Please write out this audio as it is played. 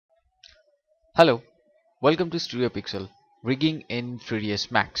Hello, welcome to Studio Pixel, rigging in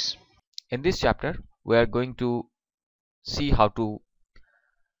 3ds Max. In this chapter, we are going to see how to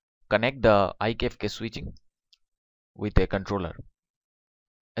connect the IKFK switching with a controller.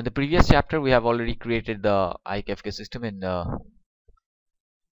 In the previous chapter, we have already created the IKFK system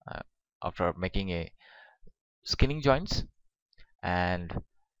after making a skinning joints, and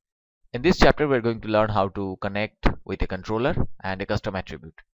in this chapter, we are going to learn how to connect with a controller and a custom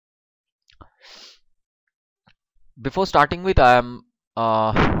attribute. Before starting with, I am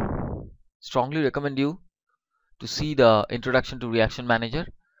strongly recommend you to see the introduction to Reaction Manager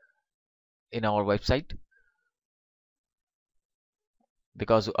in our website,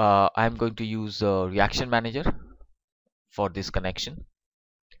 because I am going to use Reaction Manager for this connection.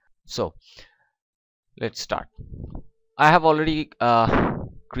 So let's start. I have already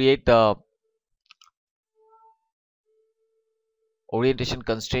create the orientation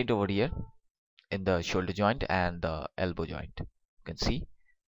constraint over here in the shoulder joint and the elbow joint, you can see.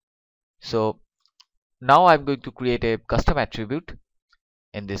 So now I'm going to create a custom attribute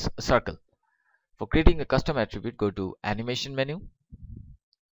in this circle. For creating a custom attribute, go to animation menu,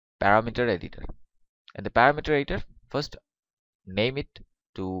 parameter editor, and the parameter editor, first name it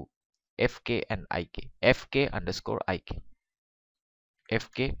to fk and ik, fk underscore ik,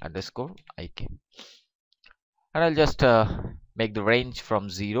 fk underscore ik, and I'll just make the range from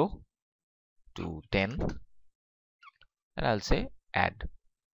 0 to 10, and I'll say add.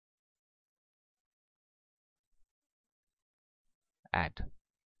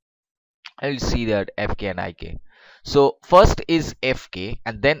 I'll see that fk and ik. So first is fk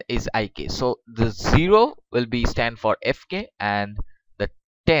and then is ik. So the 0 will be stand for fk and the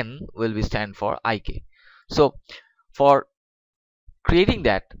 10 will be stand for ik. So for creating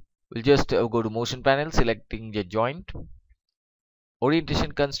that, we'll just go to motion panel, selecting the joint,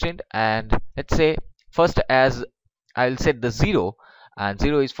 orientation constraint, and let's say first, as I'll set the 0 and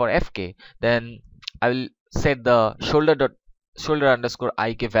 0 is for fk, then I will set the shoulder underscore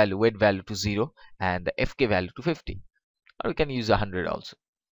ik value, weight value to 0 and the fk value to 50, or we can use 100 also.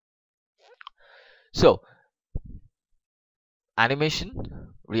 So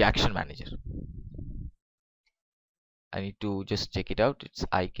animation reaction manager, I need to just check it out. It's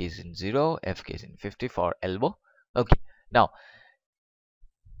ik is in 0, fk is in 50 for elbow. Okay, now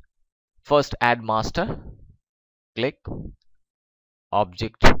first add master, click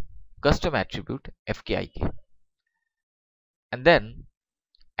object custom attribute fkik, and then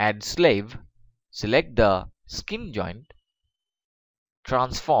add slave, select the skin joint,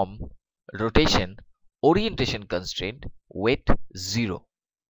 transform, rotation, orientation constraint, weight 0.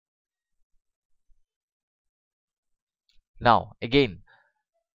 Now again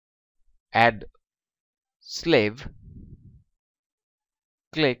add slave,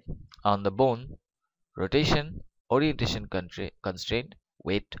 click on the bone, rotation, orientation constraint,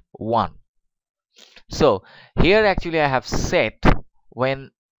 weight 1. So here actually I have set, when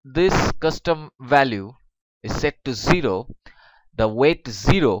this custom value is set to 0, the weight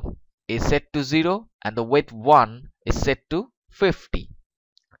 0 is set to 0 and the weight 1 is set to 50.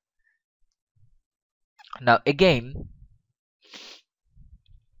 Now again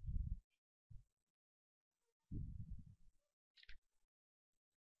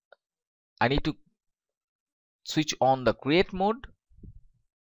I need to switch on the create mode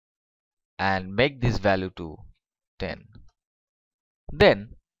and make this value to 10.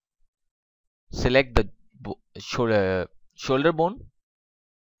 Then select the shoulder bone,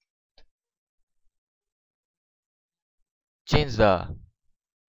 change the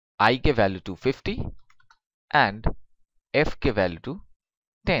ik value to 50 and fk value to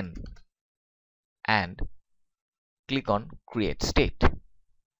 10, and click on create state.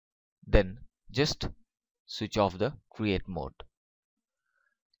 Then just switch off the create mode.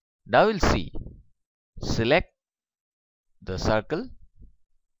 Now we'll see, select the circle,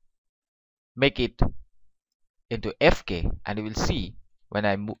 make it into fk, and you will see when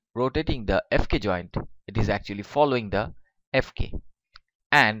I'm rotating the fk joint, it is actually following the fk,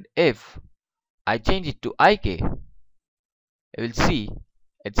 and if I change it to ik, you will see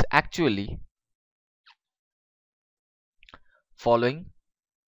it's actually following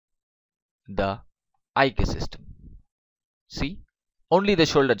the ik system. See, only the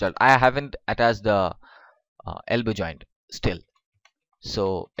shoulder joint, I haven't attached the elbow joint still,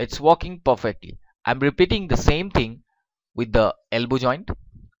 so it's working perfectly. I'm repeating the same thing with the elbow joint.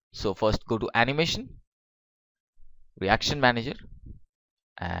 So first go to animation, reaction manager,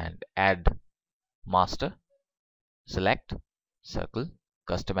 and add master, select circle,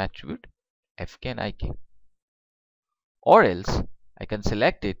 custom attribute fk and ik, or else I can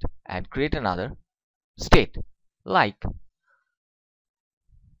select it and create another state like,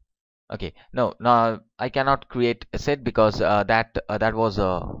 okay, no, I cannot create a set because that was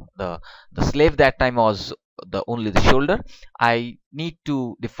the slave that time was the only the shoulder. I need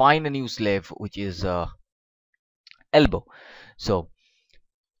to define a new slave which is elbow. So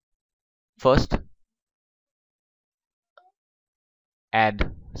first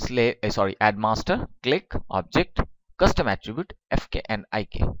add slave, add master, click object, custom attribute fk and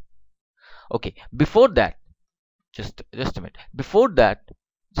ik. Okay, before that, just a minute, before that,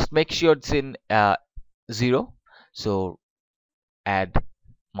 just make sure it's in 0. So add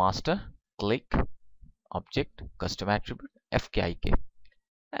master, click object, custom attribute fkik,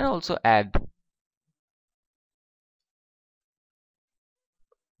 and also add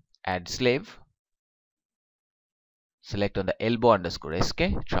slave. Select on the elbow underscore sk,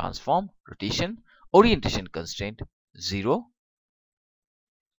 transform, rotation, orientation constraint 0,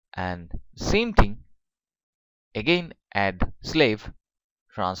 and same thing again, add slave,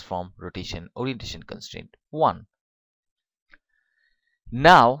 transform, rotation, orientation constraint 1.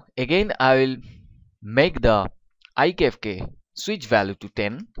 Now again I will make the ikfk switch value to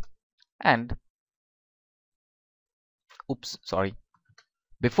 10, and oops, sorry,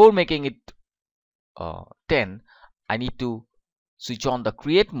 before making it 10, I need to switch on the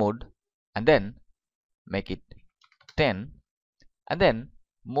create mode and then make it 10, and then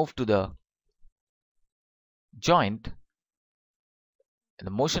move to the joint in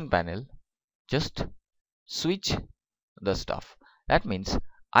the motion panel, just switch the stuff. That means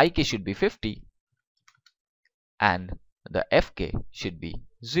ik should be 50 and the fk should be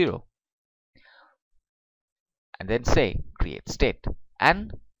 0, and then say create state,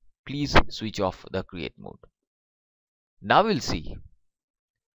 and please switch off the create mode. Now we'll see,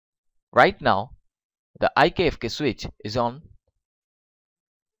 right now the ikfk switch is on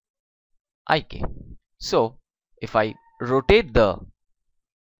ik. So if I rotate the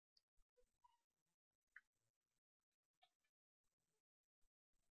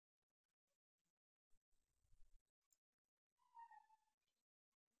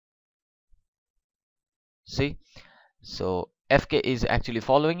see, so fk is actually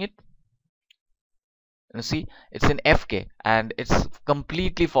following it. You see, it's in fk and it's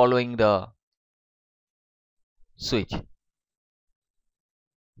completely following the switch.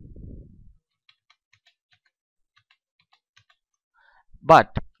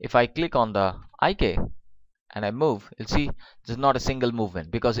 But if I click on the ik and I move, you'll see there's not a single movement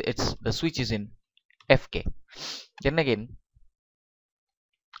because it's the switch is in fk. Then again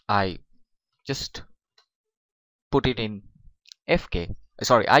I just put it in fk,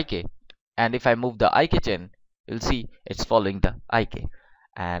 sorry, ik, and if I move the ik chain, you'll see it's following the ik,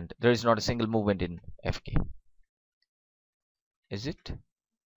 and there is not a single movement in fk. Is it?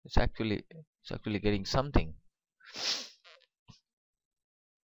 It's actually getting something.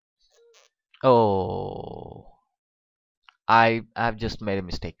 Oh, I have just made a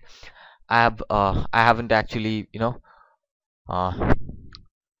mistake. I haven't actually uh,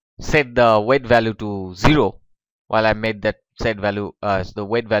 set the weight value to 0 while I made that set value the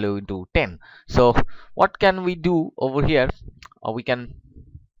weight value into 10. So what can we do over here? We can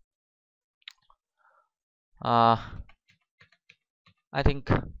I think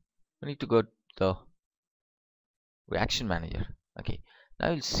we need to go to the reaction manager. Okay,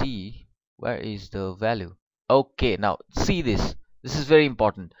 now we'll see where is the value. Okay, now see this. This is very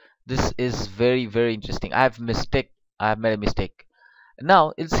important. This is very interesting. I have made a mistake.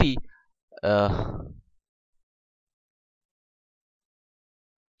 Now you'll see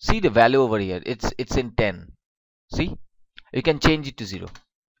see the value over here. It's in 10. See, you can change it to 0.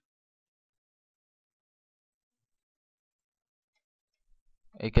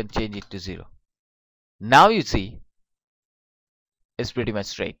 You can change it to 0. Now you see it's pretty much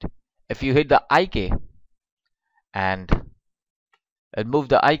straight. If you hit the ik and move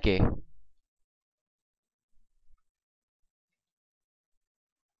the ik,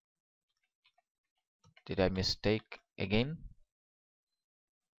 did I mistake again?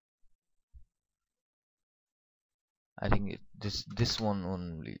 I think this one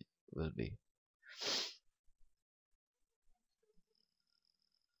only will be.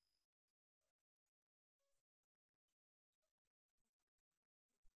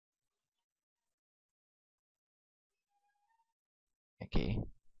 Okay.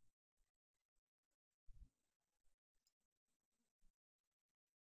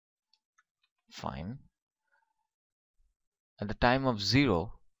 Fine. At the time of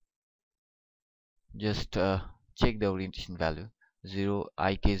 0, just check the orientation value. 0,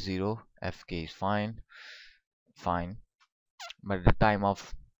 ik 0, fk is fine. but at the time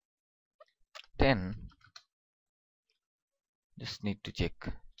of 10, just need to check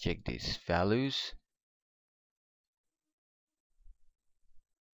these values.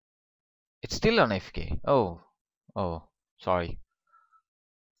 It's still on FK. Oh, sorry,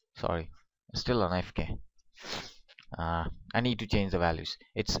 it's still on FK. I need to change the values.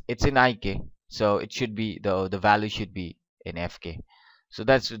 It's in IK, so it should be the value should be in FK. So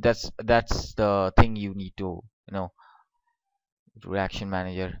that's the thing you need to reaction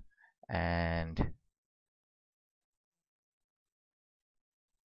manager, and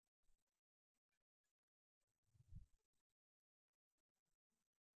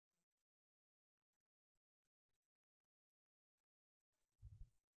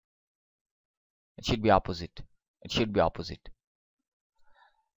it should be opposite. It should be opposite.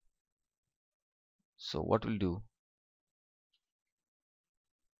 So what we'll do,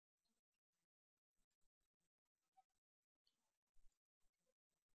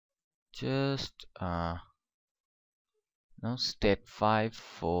 just no, state 5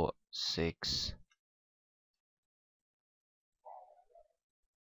 4 6.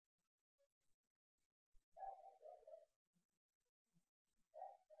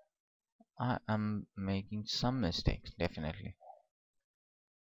 I am making some mistakes, definitely.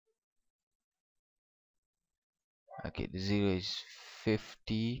 Okay, the 0 is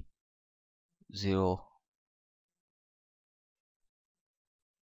 50, 0.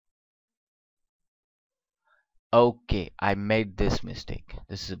 Okay, I made this mistake.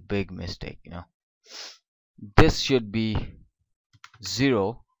 This is a big mistake, This should be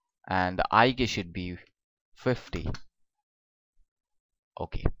 0 and the IK should be 50.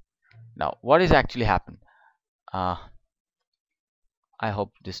 Okay, now what is actually happened? I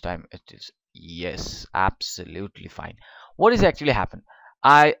hope this time it is, yes, absolutely fine. What is actually happened?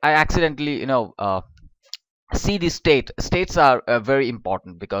 I accidentally see the states are very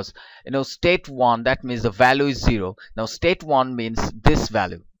important, because state 1, that means the value is 0. Now state 1 means this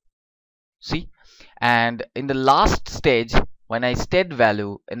value, see, and in the last stage, when I state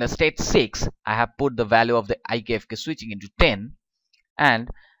value in the state 6, I have put the value of the IKFK switching into 10, and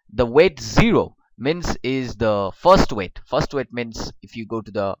the weight 0 means is the first weight. First weight means, if you go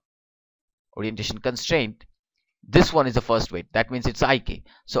to the orientation constraint, this one is the first weight, that means it's IK.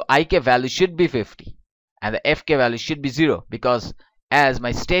 So IK value should be 50 and the FK value should be 0, because as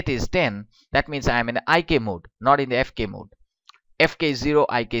my state is 10, that means I am in the IK mode, not in the FK mode. FK is 0,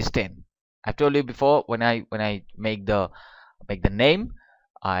 IK is 10. I told you before, when I make the name,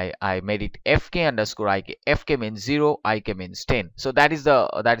 I made it FK underscore IK. FK means 0, IK means 10. So that is the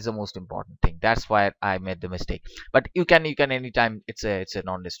most important thing. That's why I made the mistake. But you can anytime, it's a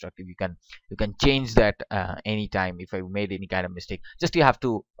non-destructive. You can change that anytime. If I made any kind of mistake, just you have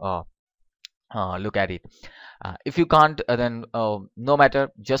to look at it. If you can't, then no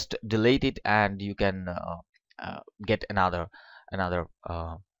matter, just delete it and you can get another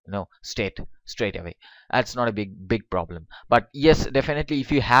state straight away. That's not a big problem. But yes, definitely,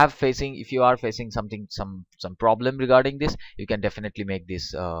 if you are facing some problem regarding this, you can definitely make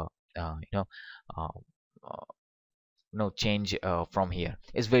this uh, change from here.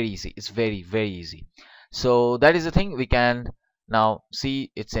 It's very easy. It's very easy. So that is the thing. We can now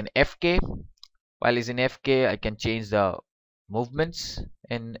see it's in FK. While it's in FK, I can change the movements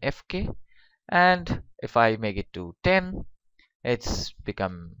in FK, and if I make it to 10, it's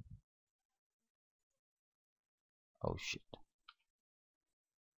become, oh shit,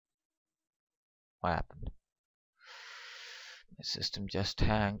 what happened? The system just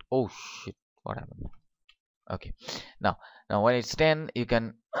hanged. Oh shit, what happened? Okay, now when it's 10, you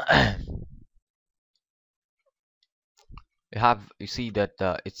can you see that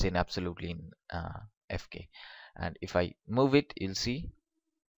it's in absolutely in FK, and if I move it, you'll see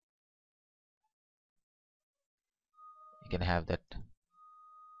you can have that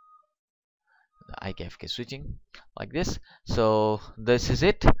IKFK switching like this. So this is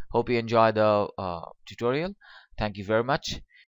it. Hope you enjoy the tutorial. Thank you very much.